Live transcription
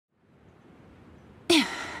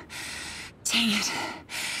Dang it.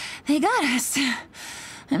 They got us.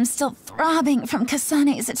 I'm still throbbing from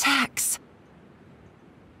Kasane's attacks.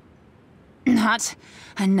 Not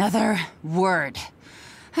another word.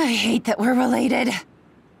 I hate that we're related.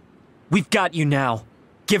 We've got you now.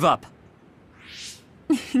 Give up.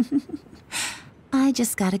 I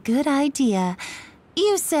just got a good idea.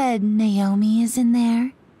 You said Naomi is in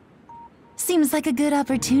there? Seems like a good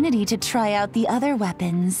opportunity to try out the other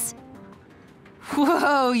weapons.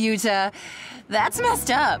 Whoa, Yuta. That's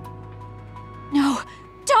messed up. No,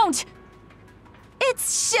 don't!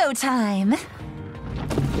 It's showtime!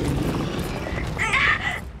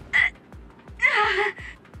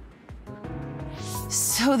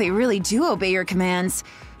 So they really do obey your commands.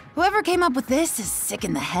 Whoever came up with this is sick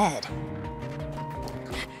in the head.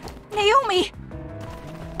 Naomi!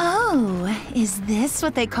 Oh, is this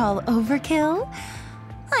what they call overkill?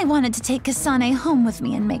 I wanted to take Kasane home with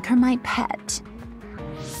me and make her my pet.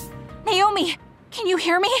 Naomi, can you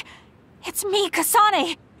hear me? It's me,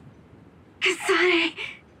 Kasane! Kasane!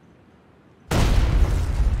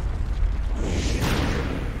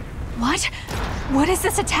 What? What is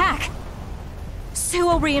this attack?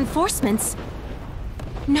 Suo reinforcements?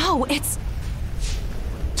 No, it's...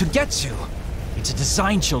 Togetsu! It's a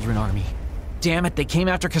Design Children army. Damn it, they came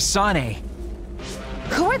after Kasane.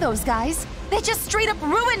 Who are those guys? They just straight up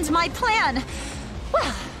ruined my plan!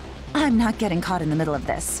 Well, I'm not getting caught in the middle of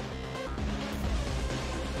this.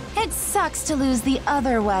 It sucks to lose the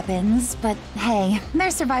other weapons, but hey,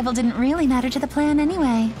 their survival didn't really matter to the plan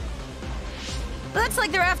anyway. Looks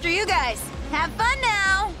like they're after you guys. Have fun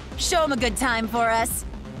now! Show them a good time for us.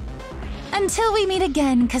 Until we meet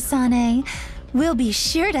again, Kasane, we'll be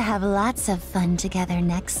sure to have lots of fun together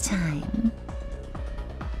next time.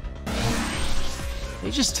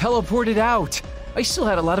 They just teleported out. I still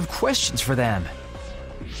had a lot of questions for them.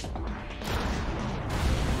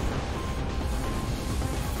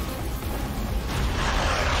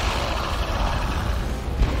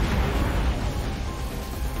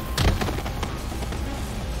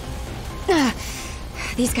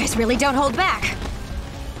 These guys really don't hold back.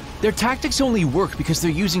 Their tactics only work because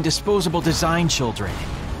they're using disposable Design Children.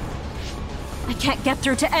 I can't get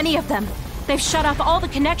through to any of them. They've shut off all the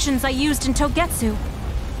connections I used in Togetsu.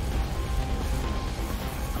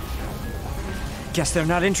 Guess they're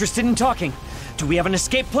not interested in talking. Do we have an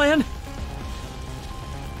escape plan?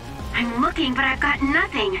 I'm looking, but I've got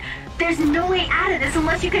nothing. There's no way out of this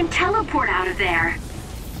unless you can teleport out of there.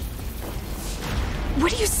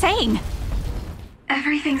 What are you saying?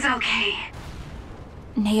 Everything's okay.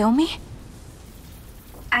 Naomi?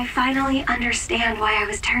 I finally understand why I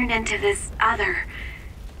was turned into this other.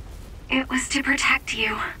 It was to protect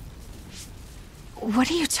you. What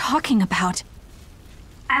are you talking about?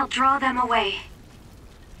 I'll draw them away.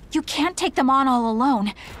 You can't take them on all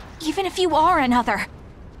alone, even if you are another.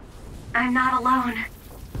 I'm not alone.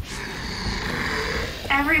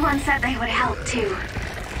 Everyone said they would help too.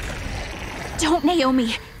 Don't,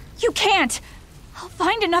 Naomi. You can't. I'll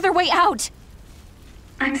find another way out.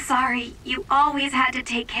 I'm sorry. You always had to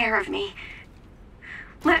take care of me.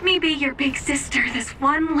 Let me be your big sister this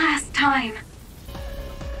one last time.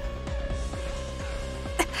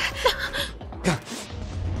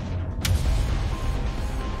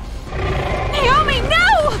 Naomi,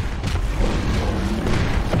 no!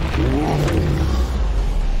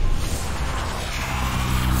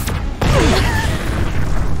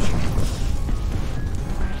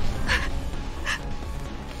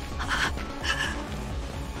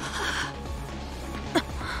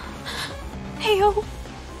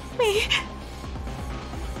 Naomi.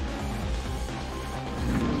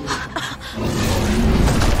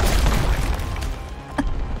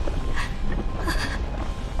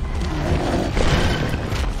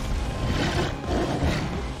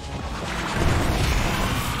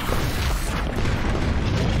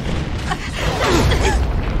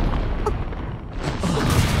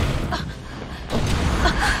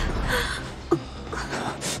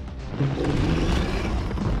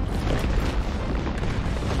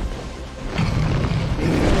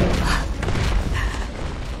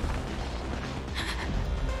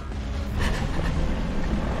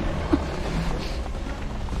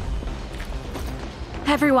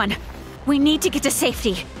 Everyone, we need to get to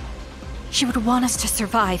safety. She would want us to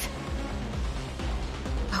survive.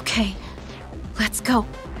 Okay, let's go.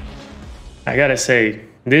 I gotta say,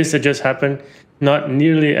 this that just happened, not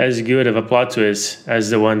nearly as good of a plot twist as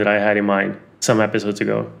the one that I had in mind some episodes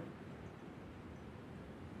ago.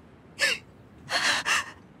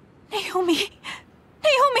 Naomi!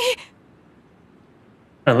 Naomi!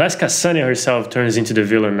 Unless Kasane herself turns into the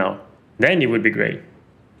villain now, then it would be great.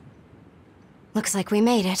 Looks like we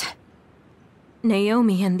made it.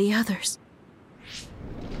 Naomi and the others.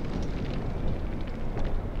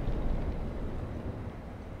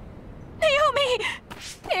 Naomi!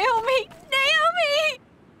 Naomi! Naomi!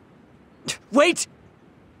 Wait!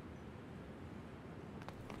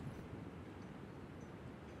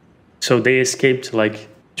 So they escaped like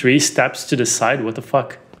 3 steps to the side? What the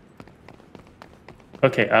fuck?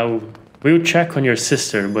 Okay, we'll check on your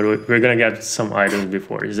sister, but we're gonna get some items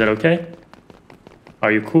before. Is that okay?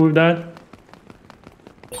 Are you cool with that?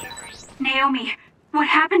 Naomi, what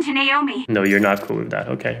happened to Naomi? No, you're not cool with that.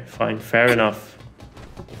 Okay, fine, fair enough.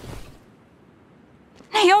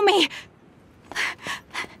 Naomi!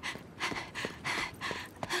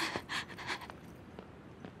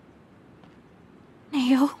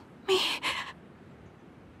 Naomi?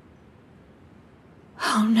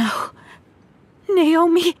 Oh no.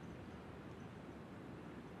 Naomi!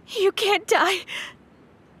 You can't die.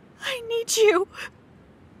 I need you.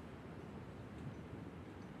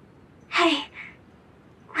 Hey,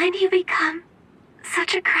 when do you become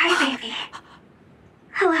such a crybaby?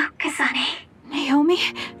 Hello, Kasane. Naomi?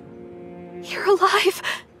 You're alive.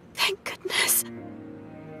 Thank goodness.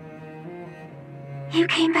 You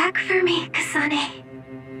came back for me, Kasane.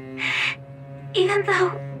 Even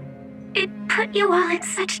though it put you all in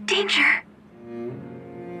such danger.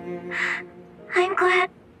 I'm glad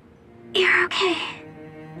you're okay.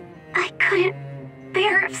 I couldn't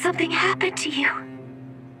bear if something happened to you.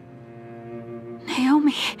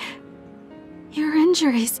 Naomi, your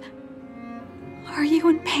injuries. Are you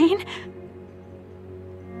in pain?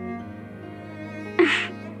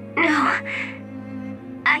 No,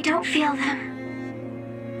 I don't feel them.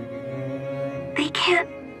 They can't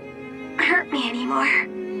hurt me anymore.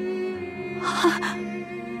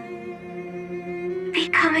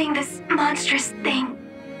 Becoming this monstrous thing.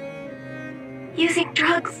 Using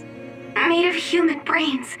drugs made of human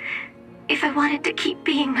brains if I wanted to keep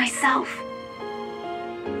being myself.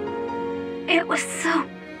 It was so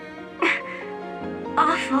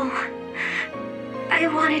awful. I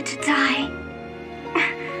wanted to die.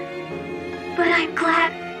 But I'm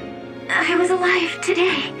glad I was alive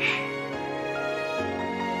today.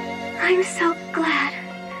 I'm so glad.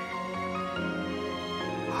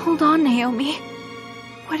 Hold on, Naomi.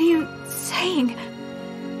 What are you saying?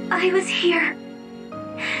 I was here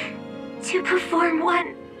to perform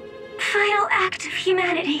one final act of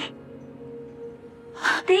humanity.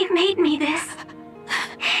 They made me this,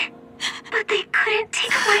 but they couldn't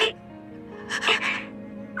take away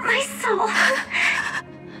my soul.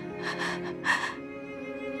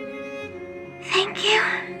 Thank you,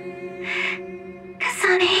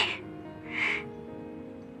 Kasane,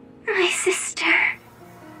 my sister.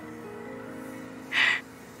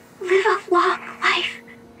 Live a long life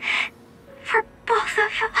for both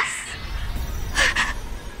of us.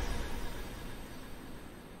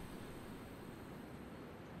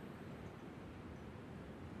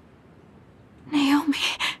 Naomi,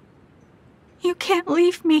 you can't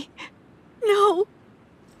leave me. No.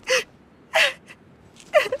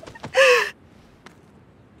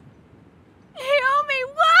 Naomi,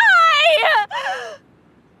 why?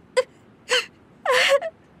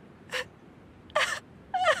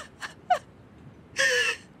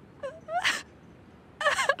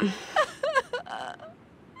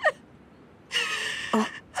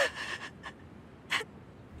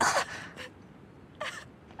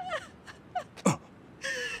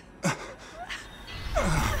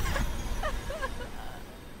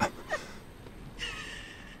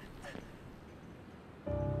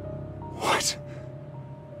 What?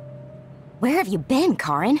 Where have you been,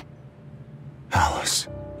 Karin? Alice.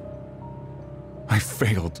 I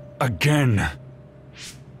failed again.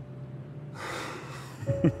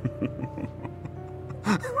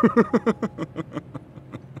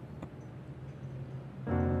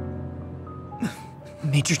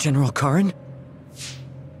 Major General Karin?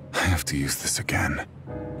 I have to use this again.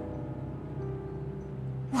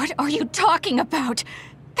 What are you talking about?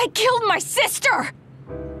 They killed my sister!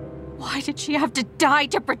 Why did she have to die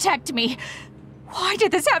to protect me? Why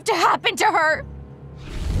did this have to happen to her?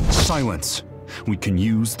 Silence. We can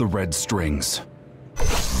use the red strings.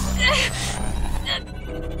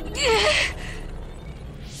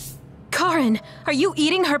 Karin, are you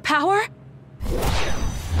eating her power?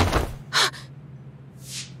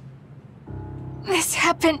 This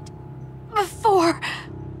happened before.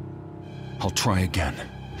 I'll try again.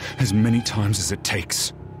 As many times as it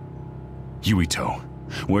takes. Yuito,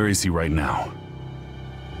 where is he right now?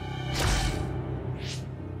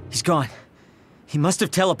 He's gone. He must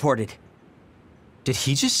have teleported. Did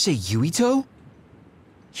he just say Yuito?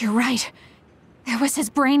 You're right. There was his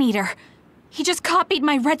brain eater. He just copied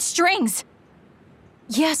my red strings.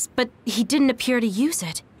 Yes, but he didn't appear to use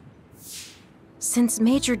it. Since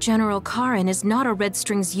Major General Karin is not a Red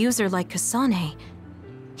Strings user like Kasane,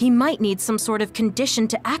 he might need some sort of condition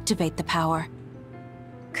to activate the power.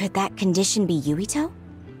 Could that condition be Yuito?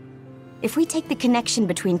 If we take the connection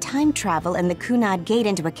between time travel and the Kunad Gate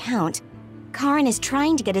into account, Karin is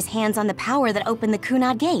trying to get his hands on the power that opened the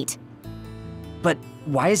Kunad Gate. But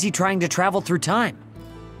why is he trying to travel through time?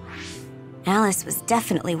 Alice was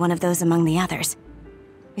definitely one of those among the others.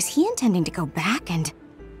 Is he intending to go back and...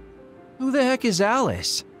 Who the heck is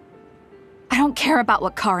Alice? I don't care about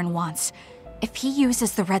what Karin wants. If he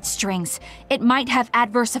uses the red strings, it might have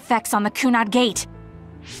adverse effects on the Kunad Gate.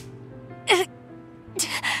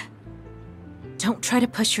 Don't try to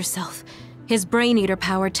push yourself. His Brain Eater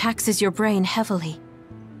power taxes your brain heavily.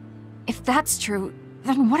 If that's true,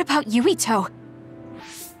 then what about Yuito?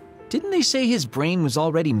 Didn't they say his brain was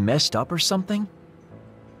already messed up or something?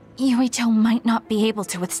 Yuito might not be able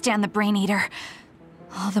to withstand the Brain Eater.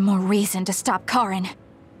 All the more reason to stop Karin.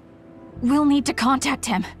 We'll need to contact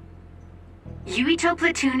him. Yuito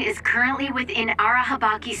Platoon is currently within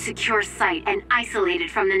Arahabaki's secure site and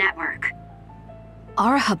isolated from the network.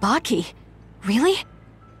 Arahabaki? Really?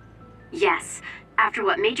 Yes. After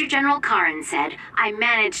what Major General Karin said, I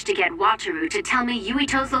managed to get Wataru to tell me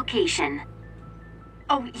Yuito's location.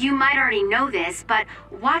 Oh, you might already know this, but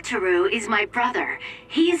Wataru is my brother.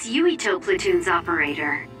 He's Yuito Platoon's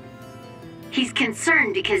operator. He's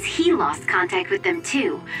concerned because he lost contact with them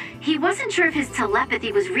too. He wasn't sure if his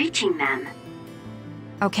telepathy was reaching them.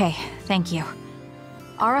 Okay, thank you.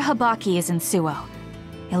 Arahabaki is in Suo.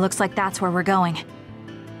 It looks like that's where we're going.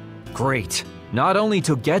 Great. Not only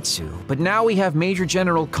Togetsu, but now we have Major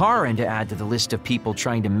General Karin to add to the list of people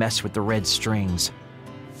trying to mess with the red strings.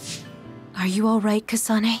 Are you alright,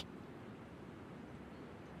 Kasane?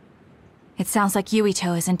 It sounds like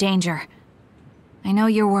Yuito is in danger. I know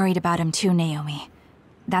you're worried about him too, Naomi.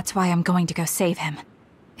 That's why I'm going to go save him.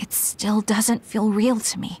 It still doesn't feel real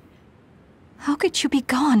to me. How could you be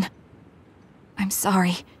gone? I'm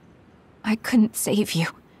sorry. I couldn't save you.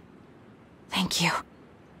 Thank you.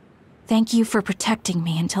 Thank you for protecting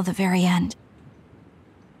me until the very end.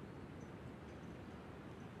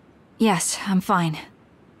 Yes, I'm fine.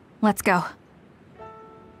 Let's go.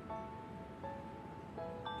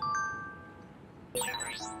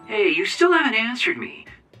 Hey, you still haven't answered me.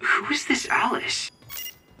 Who is this Alice?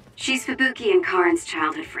 She's Fubuki and Karin's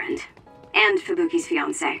childhood friend, and Fubuki's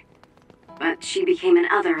fiancé. But she became an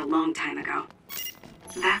other a long time ago.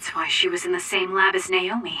 That's why she was in the same lab as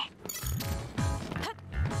Naomi.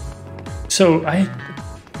 So I've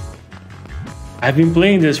been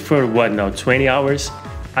playing this for what now, 20 hours?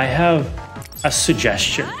 I have a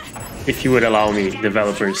suggestion, if you would allow me,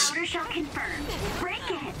 developers.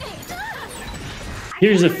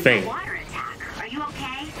 Here's the thing.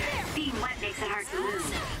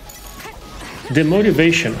 The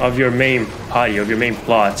motivation of your main party, of your main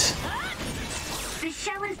plot, The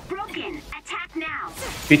shell is broken. Attack now.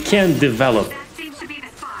 it can develop, That seems to be the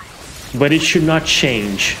spot. but it should not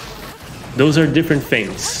change. Those are different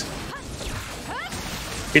things.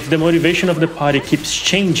 If the motivation of the party keeps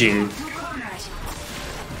changing,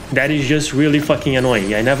 that is just really fucking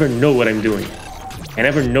annoying. I never know what I'm doing. I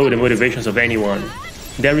never know the motivations of anyone.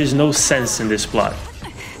 There is no sense in this plot.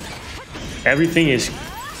 Everything is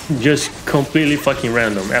just completely fucking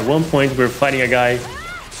random. At one point we're fighting a guy,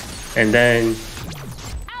 and then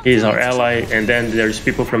he's our ally, and then there's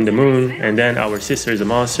people from the moon, and then our sister is a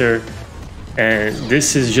monster. And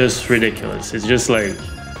this is just ridiculous. It's just like,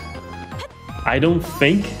 I don't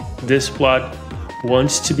think this plot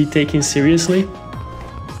wants to be taken seriously.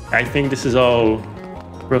 I think this is all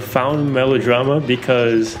profound melodrama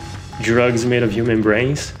because drugs made of human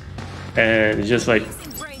brains. And it's just like,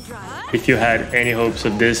 if you had any hopes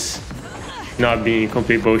of this not being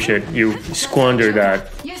complete bullshit, you squandered that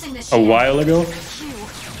a while ago.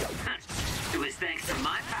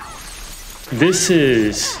 This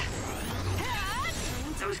is...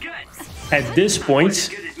 At this point,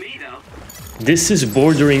 this is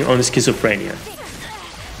bordering on schizophrenia.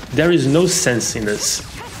 There is no sense in this.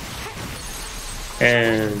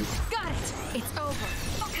 And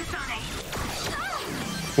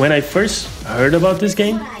when I first heard about this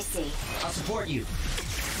game,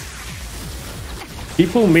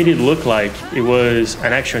 people made it look like it was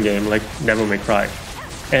an action game like Devil May Cry.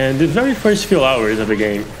 And the very first few hours of the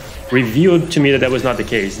game revealed to me that that was not the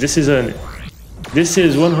case. This is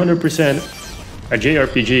 100% a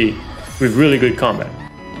JRPG with really good combat.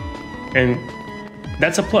 And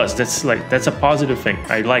that's a plus. That's a positive thing.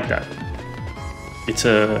 I like that. It's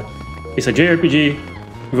a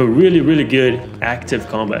JRPG with a really, really good active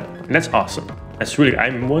combat. And that's awesome. That's really,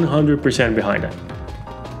 I'm 100% behind that.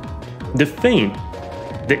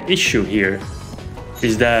 The issue here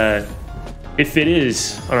is that if it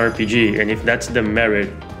is an RPG, and if that's the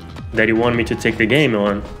merit that you want me to take the game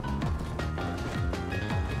on,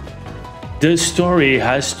 the story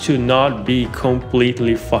has to not be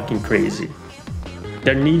completely fucking crazy.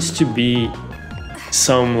 There needs to be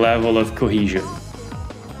some level of cohesion.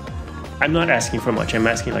 I'm not asking for much, I'm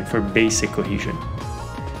asking like for basic cohesion.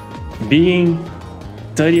 Being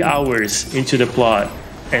 30 hours into the plot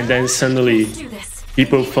and then suddenly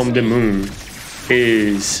people from the moon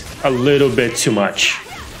is a little bit too much.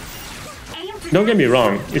 Don't get me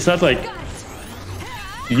wrong, it's not like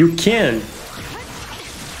you can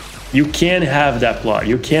have that plot.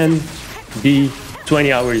 You can be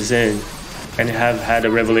 20 hours in and have had a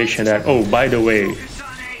revelation that, oh, by the way,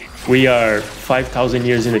 we are 5,000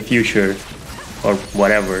 years in the future or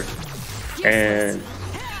whatever, and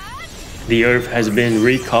the Earth has been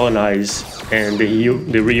recolonized and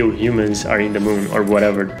the real humans are in the moon, or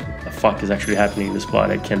whatever the fuck is actually happening in this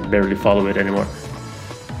plot. I can barely follow it anymore.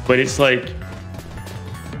 But it's like,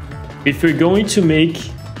 if you're going to make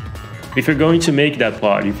that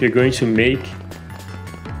plot, if you're going to make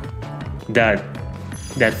that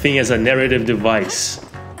thing as a narrative device,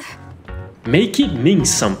 make it mean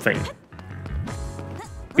something.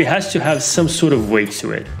 It has to have some sort of weight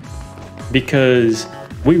to it. Because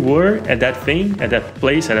we were at that thing, at that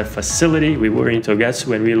place, at that facility, we were in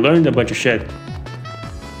Togetsu and we learned a bunch of shit.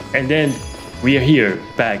 And then we are here,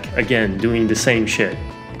 back again, doing the same shit.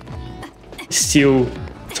 Still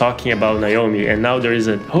talking about Naomi, and now there is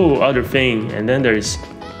a whole other thing, and then there's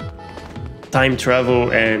time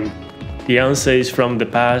travel and Beyonce is from the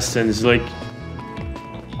past, and it's like,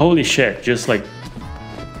 holy shit, just like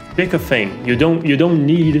pick a thing. You don't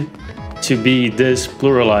need to be this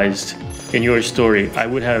pluralized in your story. I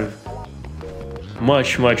would have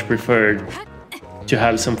much preferred to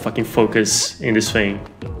have some fucking focus in this thing.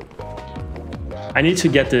 I need to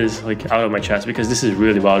get this like out of my chest because this is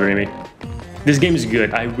really bothering me. This game is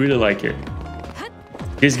good, I really like it.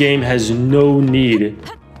 This game has no need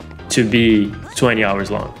to be 20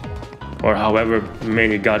 hours long, or however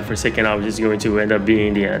many godforsaken hours it's going to end up being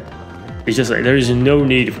in the end. It's just like, there is no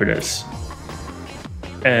need for this.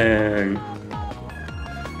 And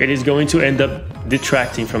it is going to end up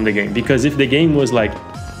detracting from the game, because if the game was like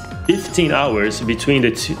 15 hours between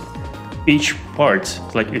the two, each part,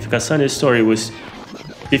 like if Kasane's story was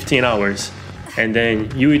 15 hours, and then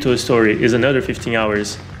Yuito's story is another 15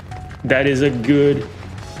 hours, that is a good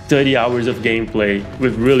 30 hours of gameplay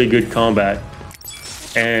with really good combat.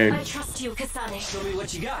 And I trust you, Kasane. Show me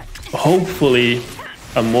what you got. Hopefully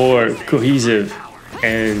a more cohesive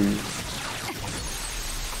and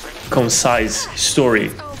concise story.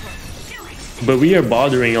 But we are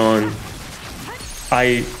bothering on...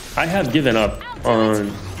 I have given up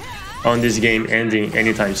on this game ending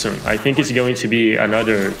anytime soon. I think it's going to be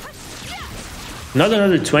another... not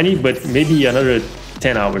another 20, but maybe another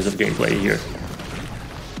 10 hours of gameplay here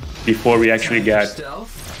before we actually get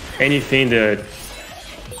anything that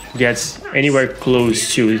gets anywhere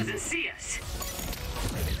close to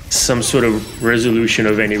some sort of resolution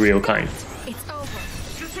of any real kind.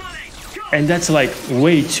 And that's like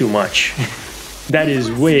way too much. That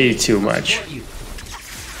is way too much.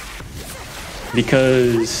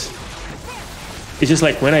 Because it's just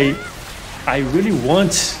like when I really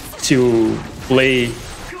want to play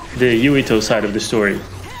the Yuito side of the story.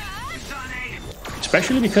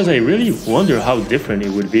 Especially because I really wonder how different it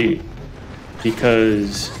would be.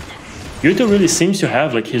 Because Yuito really seems to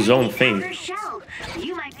have like his own thing.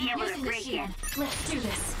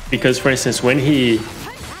 Because for instance, when he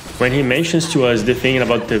mentions to us the thing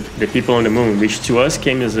about the people on the moon, which to us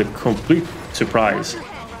came as a complete surprise,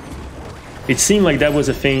 it seemed like that was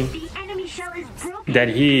a thing that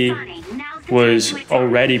he was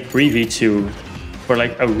already privy to for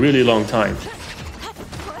like a really long time.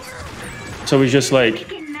 So it's just like,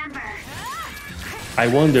 I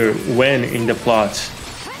wonder when in the plot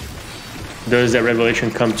does that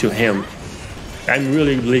revelation come to him. I'm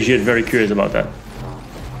really legit very curious about that.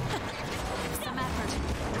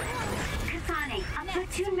 Kasane, the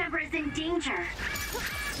team member is in danger.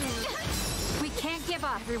 We can't give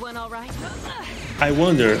up. Everyone all right? I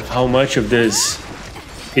wonder how much of this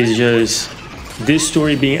is just this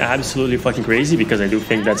story being absolutely fucking crazy, because I do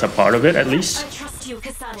think that's a part of it at least. I trust you,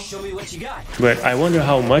 Kasane. Show me what you got. But I wonder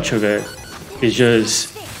how much of it is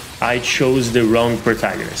just I chose the wrong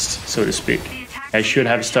protagonist, so to speak. I should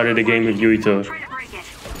have started the game with Yuito,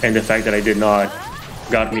 and the fact that I did not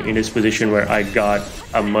got me in this position where I got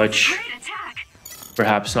a much,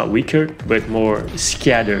 perhaps not weaker, but more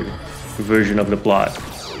scattered version of the plot.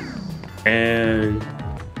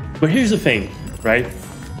 But here's the thing, right?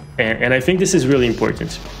 And I think this is really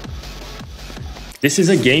important. This is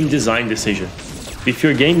a game design decision. If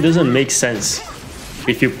your game doesn't make sense,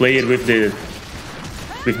 if you play it with the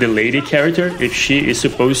lady character, if she is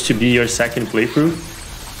supposed to be your second playthrough,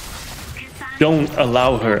 don't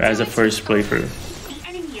allow her as a first playthrough.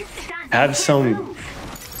 Have some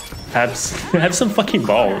fucking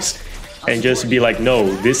balls and just be like,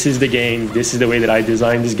 no, this is the game, this is the way that I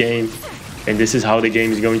designed this game, and this is how the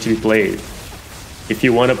game is going to be played. If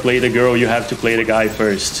you want to play the girl, you have to play the guy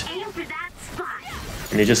first.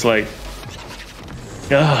 And it's just like,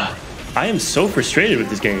 I am so frustrated with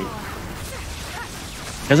this game.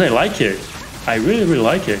 Because I like it. I really, really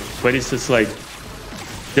like it. But it's just like,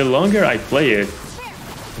 the longer I play it,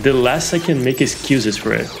 the less I can make excuses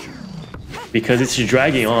for it. Because it's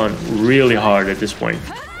dragging on really hard at this point.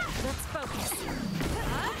 Let's focus.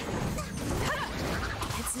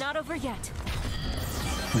 It's not over yet.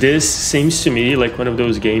 This seems to me like one of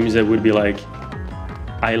those games that would be like,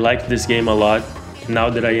 I liked this game a lot. Now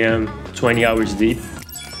that I am 20 hours deep,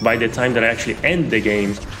 by the time that I actually end the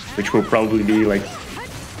game, which will probably be like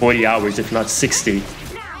 40 hours, if not 60,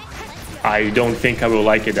 I don't think I will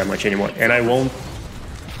like it that much anymore. And I won't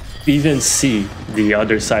even see the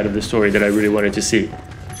other side of the story that I really wanted to see.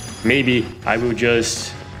 Maybe I will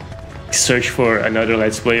just search for another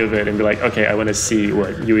Let's Play of it and be like, okay, I want to see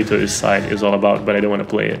what Yuito's side is all about, but I don't want to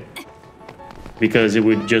play it. Because it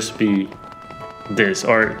would just be this.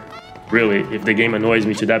 Or really, if the game annoys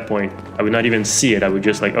me to that point, I would not even see it. I would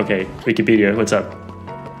just like, okay, Wikipedia, what's up?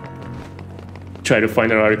 Try to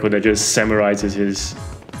find an article that just summarizes his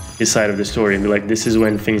side of the story and be like, this is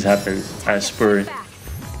when things happen as per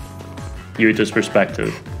Yuito's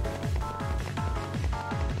perspective.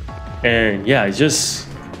 And yeah, it's just,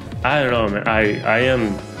 I don't know, man. I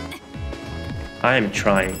am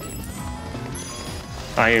trying.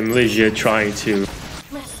 I am legit trying to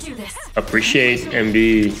appreciate and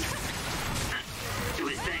be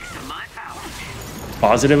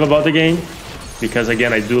positive about the game, because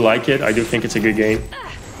again, I do like it. I do think it's a good game.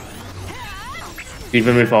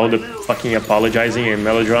 Even with all the fucking apologizing and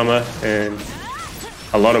melodrama and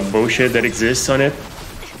a lot of bullshit that exists on it,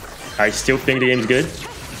 I still think the game's good.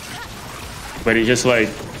 But it's just like,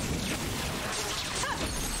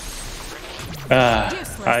 That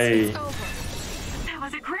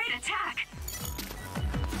was a great attack.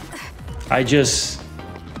 I just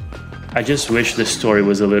wish the story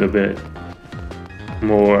was a little bit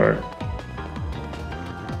more,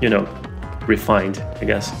 you know, refined, I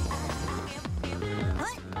guess.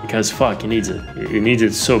 Because fuck, it needs it. It needs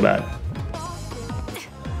it so bad.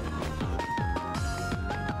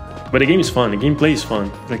 But the game is fun. The gameplay is fun.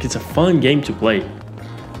 Like, it's a fun game to play.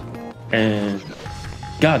 And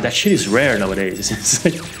God, that shit is rare nowadays. It's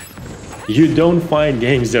like, you don't find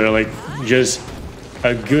games that are like just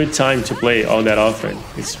a good time to play all that often.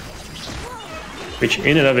 Which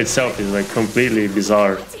in and of itself is like completely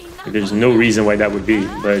bizarre. There's no reason why that would be,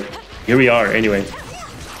 but here we are anyway.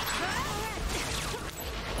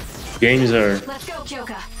 Games are... Let's go,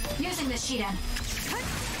 Kyoka. Using this Shiden.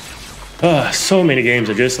 So many games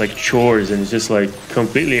are just like chores and it's just like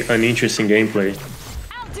completely uninteresting gameplay.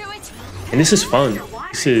 And this is fun.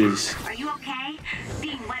 This is... Are you okay?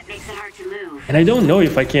 Being wet makes it hard to move. And I don't know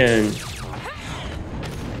if I can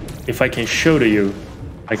show to you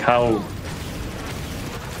like how...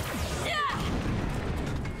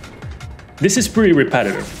 This is pretty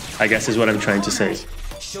repetitive, I guess is what I'm trying to say.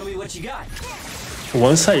 Show me what you got.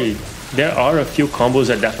 There are a few combos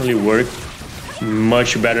that definitely work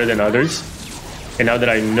much better than others. And now that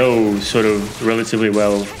I know sort of relatively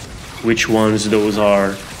well which ones those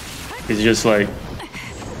are, it's just like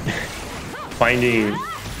finding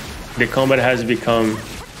the combat has become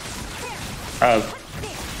a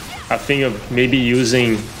thing of maybe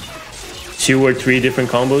using 2 or 3 different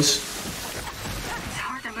combos. It's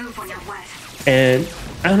hard to move when you're wet. And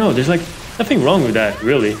I don't know, there's like nothing wrong with that,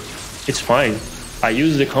 really. It's fine. I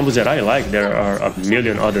use the combos that I like. There are a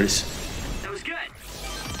million others. That was good.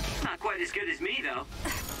 Not quite as good as me, though.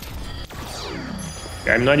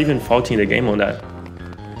 I'm not even faulting the game on that.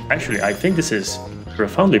 Actually, I think this is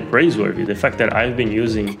profoundly praiseworthy. The fact that I've been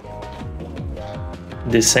using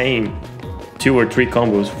the same 2 or 3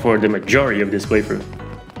 combos for the majority of this playthrough.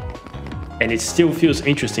 And it still feels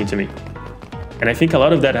interesting to me. And I think a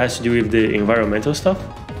lot of that has to do with the environmental stuff.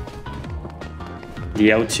 The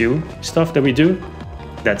L2 stuff that we do,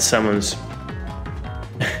 that summons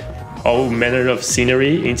all manner of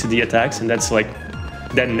scenery into the attacks, and that's like,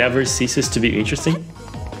 that never ceases to be interesting.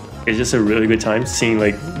 it's just a really good time seeing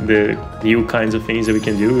like the new kinds of things that we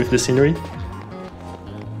can do with the scenery.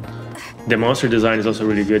 The monster design is also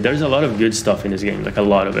really good. There's a lot of good stuff in this game, like a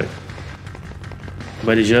lot of it.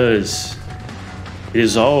 But it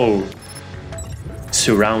is all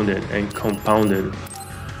surrounded and compounded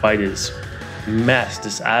by this mess,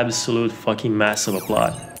 this absolute fucking mess of a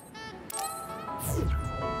plot.